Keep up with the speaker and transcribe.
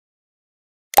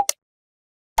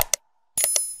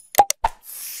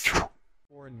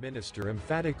Foreign Minister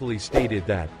emphatically stated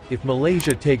that, if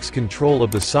Malaysia takes control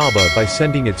of the Sabah by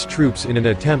sending its troops in an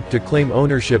attempt to claim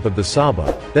ownership of the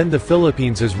Sabah, then the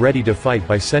Philippines is ready to fight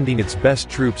by sending its best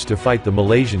troops to fight the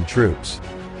Malaysian troops.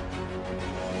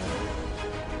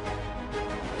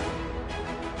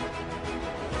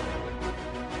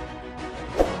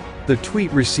 The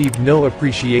tweet received no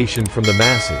appreciation from the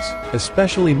masses,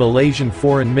 especially Malaysian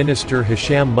Foreign Minister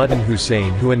Hisham Mutton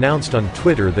Hussein, who announced on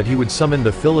Twitter that he would summon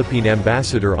the Philippine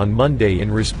ambassador on Monday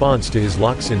in response to his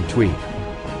Locsin tweet.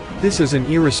 "This is an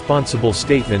irresponsible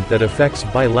statement that affects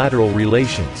bilateral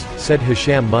relations," said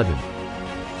Hisham Mutton.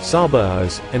 "Sabah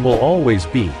is, and will always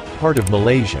be, part of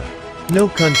Malaysia. No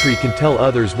country can tell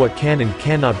others what can and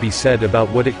cannot be said about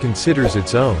what it considers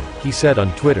its own," he said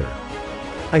on Twitter.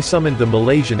 "I summoned the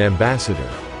Malaysian ambassador.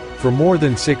 For more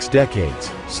than 6 decades,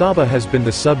 Sabah has been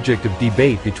the subject of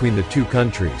debate between the two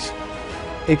countries."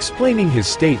 Explaining his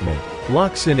statement,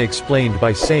 Locsin explained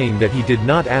by saying that he did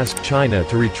not ask China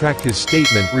to retract his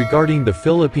statement regarding the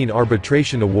Philippine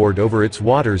arbitration award over its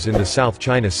waters in the South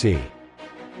China Sea.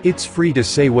 "It's free to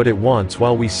say what it wants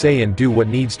while we say and do what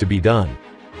needs to be done.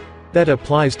 That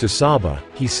applies to Sabah,"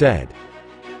 he said.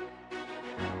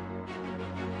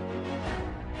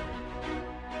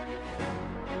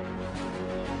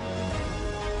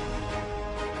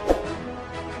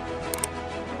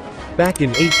 Back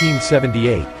in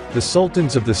 1878, the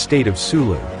sultans of the state of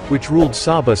Sulu, which ruled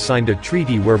Sabah, signed a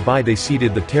treaty whereby they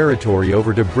ceded the territory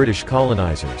over to British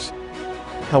colonizers.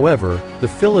 However, the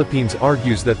Philippines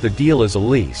argues that the deal is a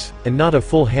lease, and not a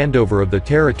full handover of the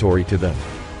territory to them.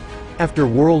 After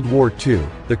World War II,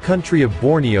 the country of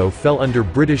Borneo fell under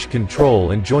British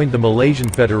control and joined the Malaysian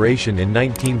Federation in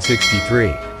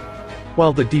 1963.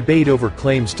 While the debate over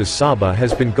claims to Sabah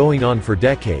has been going on for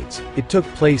decades, it took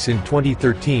place in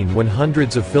 2013 when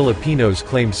hundreds of Filipinos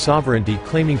claimed sovereignty,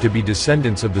 claiming to be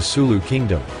descendants of the Sulu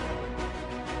Kingdom.